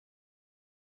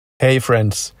Hey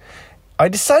friends, I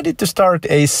decided to start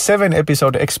a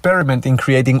 7-episode experiment in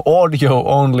creating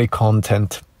audio-only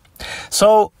content.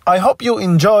 So I hope you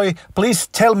enjoy. Please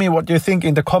tell me what you think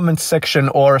in the comments section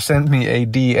or send me a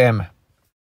DM.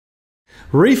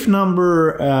 Riff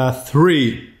number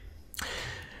 3.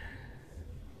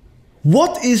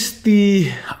 What is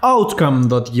the outcome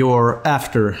that you're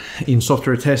after in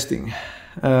software testing?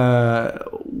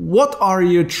 What are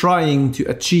you trying to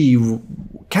achieve?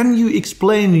 Can you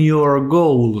explain your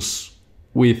goals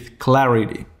with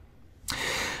clarity?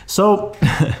 So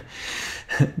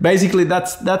basically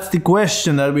that's the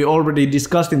question that we already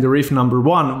discussed in the riff number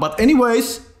 1. But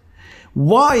anyways,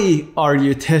 why are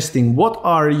you testing? What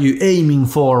are you aiming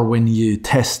for when you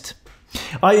test?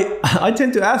 I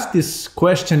tend to ask this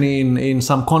question in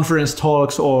some conference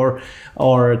talks or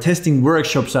testing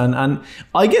workshops, and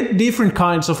I get different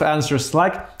kinds of answers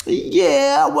like,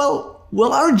 yeah, well,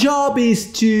 our job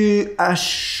is to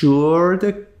assure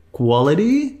the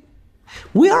quality.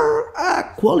 We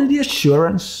are quality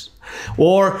assurance.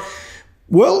 Or,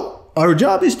 well, our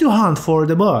job is to hunt for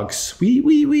the bugs.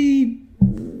 We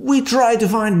try to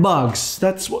find bugs.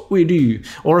 That's what we do.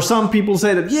 Or some people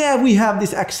say that, yeah, we have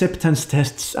these acceptance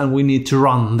tests and we need to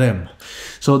run them.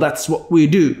 So that's what we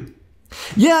do.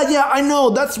 Yeah, I know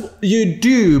that's what you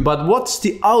do, but what's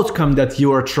the outcome that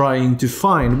you are trying to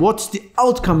find? What's the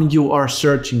outcome you are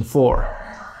searching for?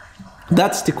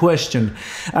 That's the question.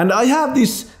 And I have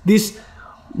this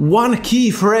one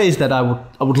key phrase that I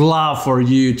would love for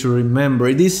you to remember.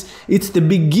 It's the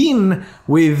begin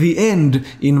with the end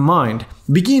in mind.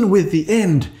 Begin with the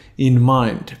end in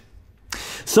mind.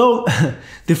 So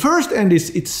the first end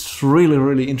it's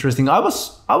really interesting. I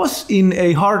was in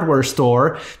a hardware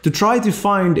store to try to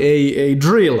find a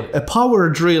drill, a power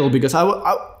drill, because I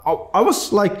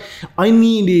was like, I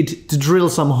needed to drill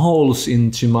some holes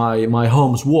into my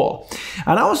home's wall.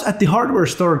 And I was at the hardware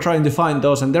store trying to find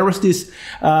those, and there was this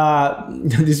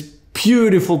this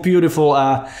beautiful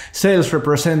sales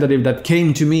representative that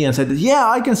came to me and said, yeah,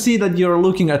 I can see that you're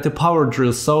looking at the power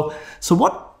drills. So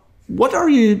what are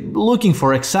you looking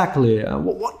for exactly?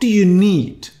 What do you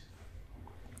need?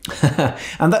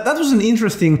 And that was an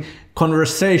interesting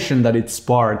conversation that it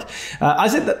sparked. I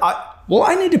said that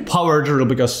I need a power drill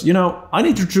because, I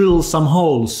need to drill some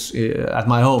holes at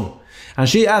my home. And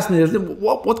she asked me,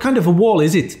 what kind of a wall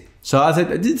is it? So I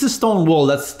said, it's a stone wall.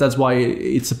 That's why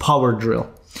it's a power drill.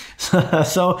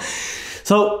 So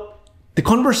the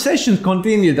conversation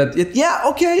continued that,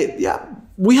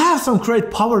 we have some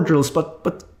great power drills,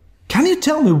 but can you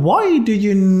tell me, why do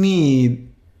you need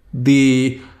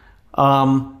the,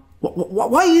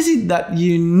 why is it that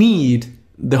you need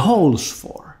the holes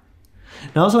for?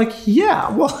 And I was like,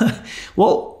 yeah,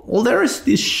 well, there is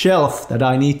this shelf that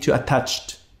I need to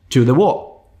attach to the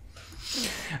wall.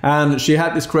 And she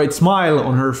had this great smile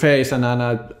on her face, and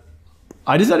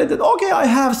I decided that, okay, I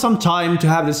have some time to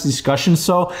have this discussion.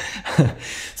 So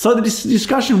this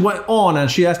discussion went on,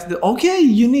 and she asked, okay,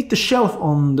 you need the shelf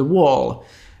on the wall.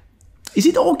 Is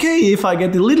it okay if I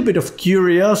get a little bit of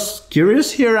curious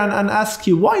here and ask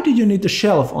you, why do you need the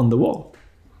shelf on the wall?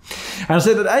 And I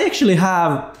said that I actually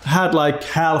have had like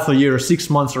half a year, 6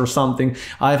 months or something.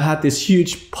 I've had this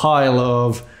huge pile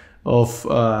of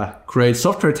great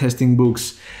software testing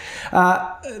books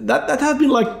that have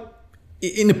been like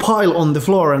in a pile on the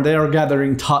floor, and they are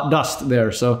gathering dust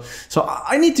there. So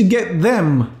I need to get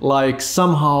them like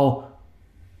somehow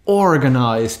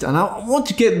organized, and I want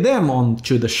to get them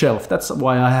onto the shelf. That's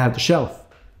why I have the shelf.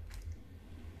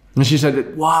 And she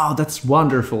said, wow, that's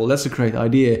wonderful. That's a great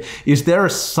idea. Is there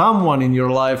someone in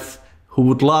your life who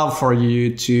would love for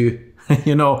you to,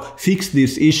 fix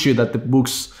this issue that the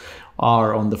books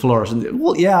are on the floors? And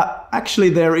well, yeah,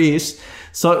 actually there is.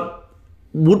 So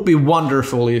would be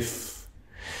wonderful if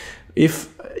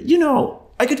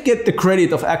I could get the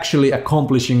credit of actually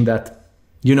accomplishing that,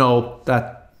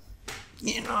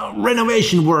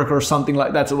 renovation work or something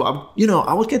like that. So,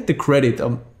 I would get the credit.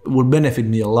 It would benefit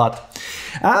me a lot.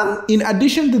 And in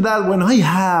addition to that, when I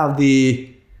have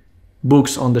the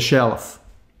books on the shelf,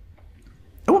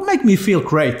 it would make me feel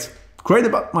great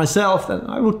about myself, and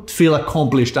I would feel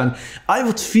accomplished, and I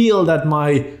would feel that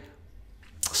my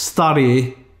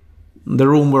study, the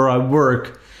room where I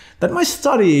work, that my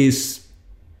study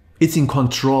it's in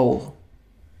control.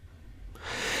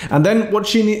 And then what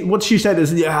she said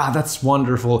is, yeah, that's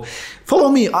wonderful. Follow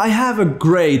me, I have a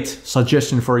great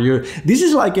suggestion for you. This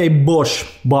is like a Bosch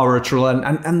power drill,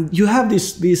 and you have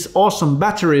these awesome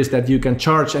batteries that you can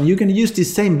charge, and you can use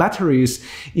these same batteries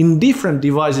in different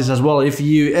devices as well. If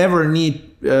you ever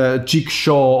need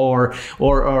jigsaw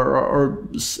or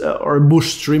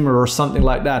bush trimmer or something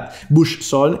like that, bush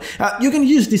saw. You can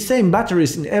use the same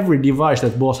batteries in every device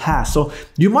that Boss has. So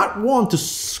you might want to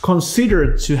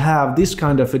consider to have this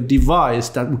kind of a device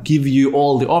that will give you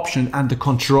all the option and the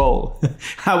control.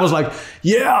 I was like,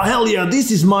 yeah, hell yeah,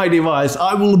 this is my device.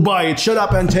 I will buy it. Shut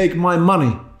up and take my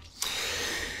money.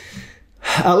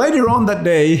 Later on that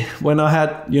day, when I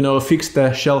had, fixed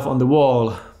the shelf on the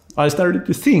wall, I started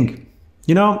to think,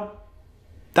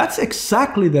 that's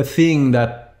exactly the thing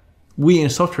that we in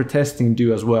software testing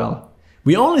do as well.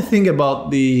 We only think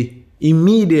about the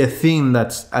immediate thing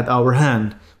that's at our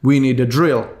hand. We need a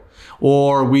drill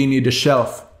or we need a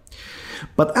shelf.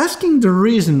 But asking the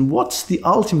reason, what's the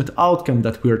ultimate outcome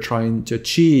that we're trying to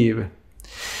achieve?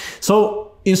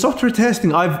 So in software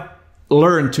testing, I've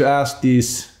learned to ask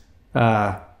these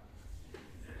 5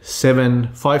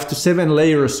 to 7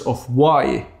 layers of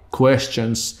why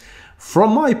questions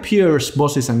from my peers,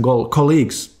 bosses and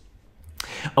colleagues.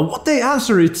 And what they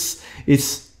answer,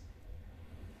 it's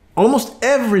almost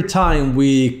every time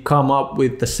we come up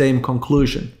with the same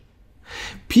conclusion.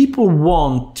 People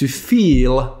want to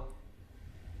feel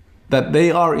that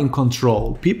they are in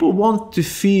control. People want to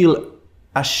feel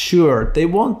assured. They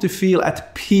want to feel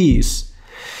at peace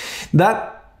that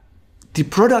the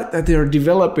product that they're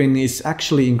developing is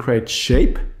actually in great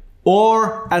shape,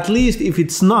 or at least if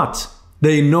it's not,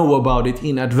 they know about it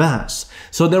in advance.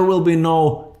 So there will be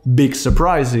no big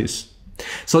surprises.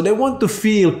 So they want to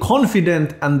feel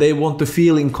confident and they want to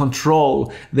feel in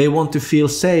control. They want to feel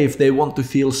safe. They want to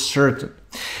feel certain.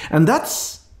 And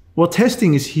that's what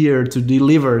testing is here to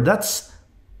deliver. That's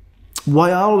why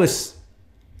I always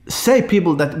say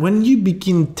people that when you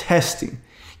begin testing,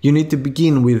 you need to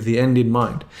begin with the end in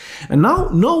mind. And now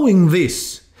knowing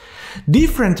this,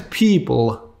 different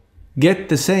people get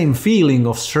the same feeling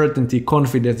of certainty,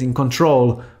 confidence, and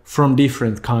control from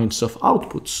different kinds of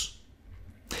outputs.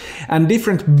 And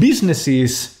different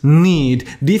businesses need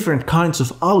different kinds of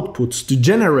outputs to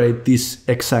generate this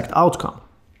exact outcome.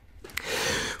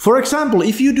 For example,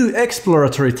 if you do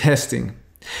exploratory testing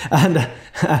and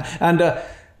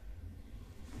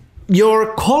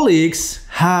your colleagues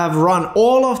have run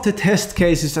all of the test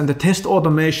cases and the test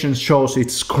automation shows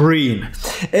its green.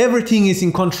 Everything is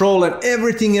in control and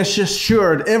everything is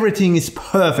assured, everything is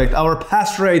perfect. Our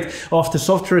pass rate of the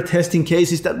software testing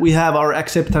cases that we have, our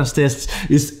acceptance tests,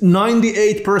 is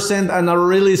 98% and our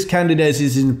release candidates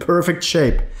is in perfect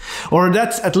shape. Or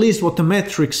that's at least what the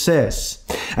metric says.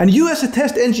 And you as a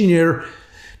test engineer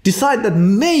decide that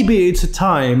maybe it's a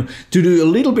time to do a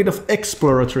little bit of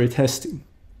exploratory testing.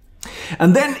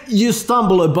 And then you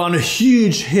stumble upon a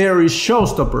huge, hairy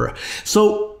showstopper.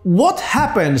 So what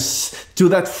happens to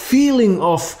that feeling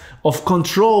of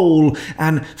control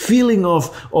and feeling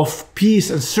of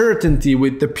peace and certainty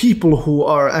with the people who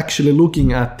are actually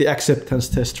looking at the acceptance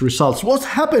test results? What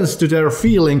happens to their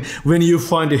feeling when you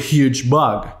find a huge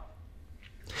bug?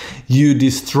 You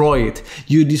destroy it.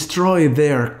 You destroy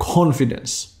their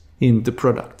confidence in the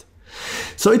product.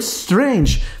 So it's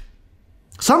strange.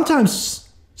 Sometimes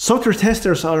software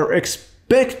testers are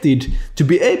expected to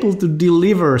be able to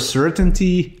deliver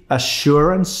certainty,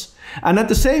 assurance, and at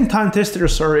the same time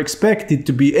testers are expected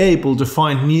to be able to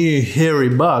find new hairy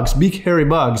bugs, big hairy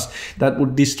bugs that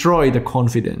would destroy the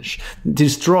confidence,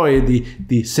 destroy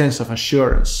the sense of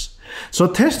assurance. So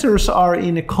testers are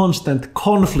in a constant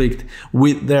conflict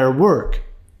with their work.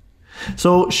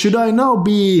 So should I now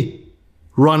be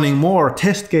running more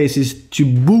test cases to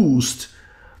boost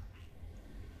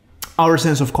our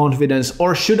sense of confidence,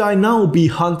 or should I now be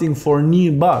hunting for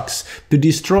new bugs to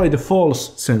destroy the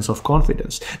false sense of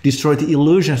confidence, destroy the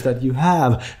illusions that you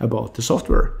have about the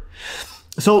software?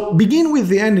 So begin with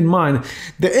the end in mind.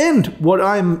 The end, what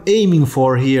I'm aiming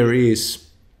for here is,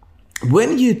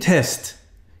 when you test,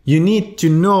 you need to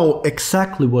know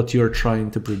exactly what you're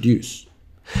trying to produce.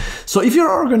 So if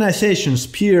your organization's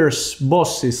peers,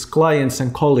 bosses, clients,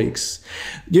 and colleagues,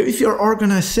 if your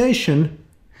organization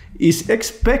is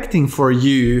expecting for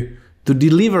you to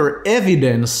deliver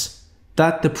evidence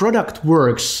that the product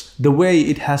works the way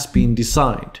it has been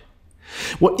designed,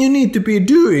 what you need to be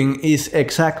doing is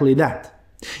exactly that.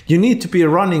 You need to be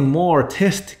running more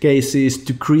test cases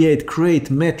to create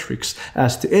great metrics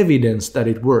as to evidence that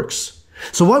it works.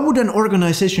 So why would an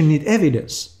organization need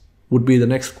evidence? Would be the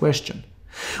next question.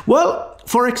 Well,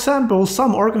 for example,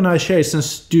 some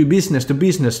organizations do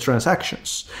business-to-business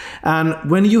transactions. And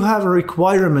when you have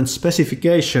requirement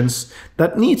specifications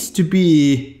that needs to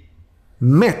be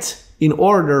met in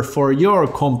order for your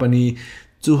company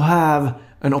to have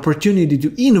an opportunity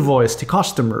to invoice the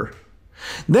customer,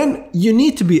 then you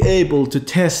need to be able to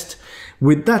test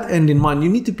with that end in mind. You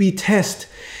need to be test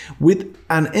with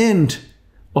an end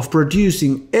of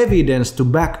producing evidence to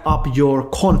back up your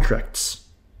contracts.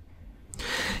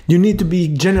 You need to be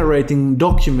generating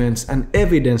documents and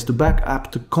evidence to back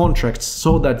up the contracts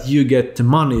so that you get the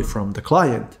money from the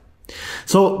client.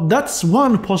 So that's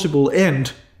one possible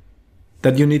end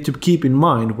that you need to keep in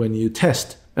mind when you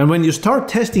test. And when you start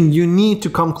testing, you need to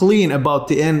come clean about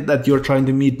the end that you're trying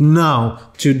to meet now,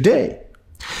 today.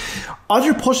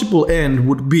 Other possible end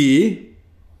would be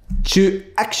to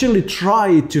actually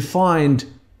try to find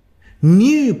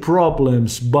new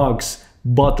problems, bugs,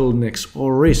 bottlenecks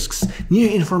or risks, new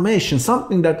information,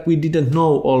 something that we didn't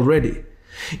know already.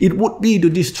 It would be to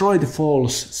destroy the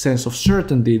false sense of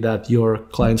certainty that your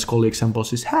clients, colleagues and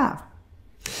bosses have.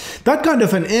 That kind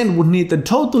of an end would need a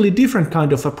totally different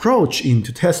kind of approach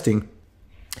into testing.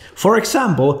 For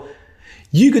example,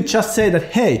 you could just say that,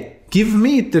 hey, give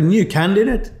me the new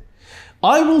candidate.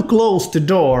 I will close the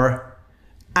door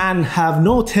and have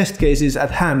no test cases at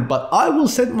hand, but I will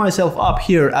set myself up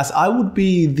here as I would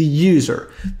be the user,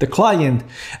 the client,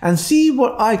 and see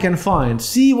what I can find,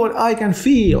 see what I can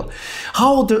feel,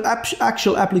 how the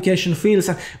actual application feels,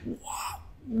 and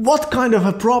what kind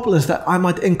of problems that I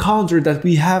might encounter that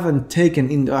we haven't taken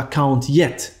into account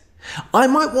yet. I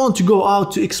might want to go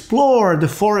out to explore the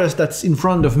forest that's in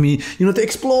front of me, to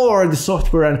explore the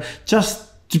software and just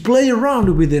to play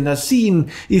around with it and see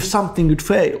if something could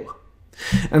fail.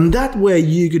 And that way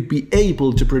you could be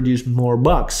able to produce more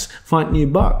bugs, find new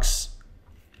bugs.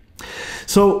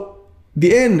 So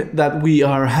the end that we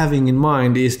are having in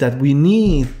mind is that we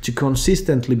need to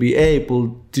consistently be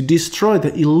able to destroy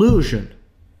the illusion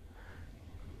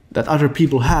that other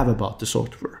people have about the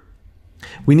software.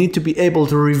 We need to be able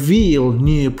to reveal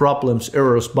new problems,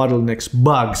 errors, bottlenecks,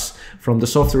 bugs from the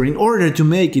software in order to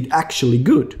make it actually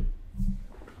good.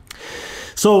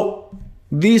 So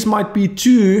these might be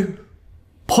two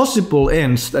possible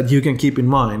ends that you can keep in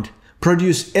mind.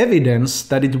 Produce evidence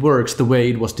that it works the way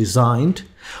it was designed,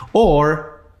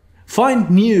 or find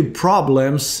new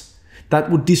problems that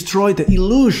would destroy the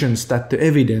illusions that the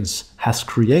evidence has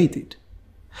created.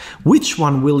 Which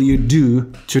one will you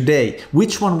do today?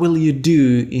 Which one will you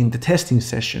do in the testing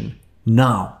session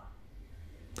now?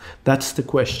 That's the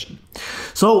question.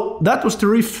 So that was the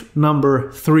riff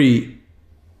number 3.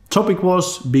 Topic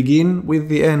was begin with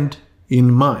the end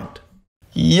in mind.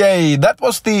 Yay, that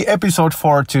was the episode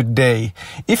for today.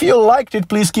 If you liked it,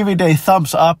 please give it a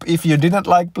thumbs up. If you didn't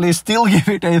like, please still give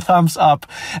it a thumbs up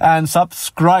and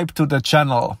subscribe to the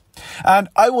channel. And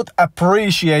I would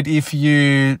appreciate if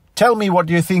you tell me what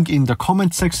you think in the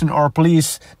comment section, or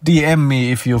please DM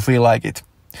me if you feel like it.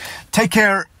 Take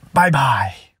care. Bye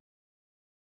bye.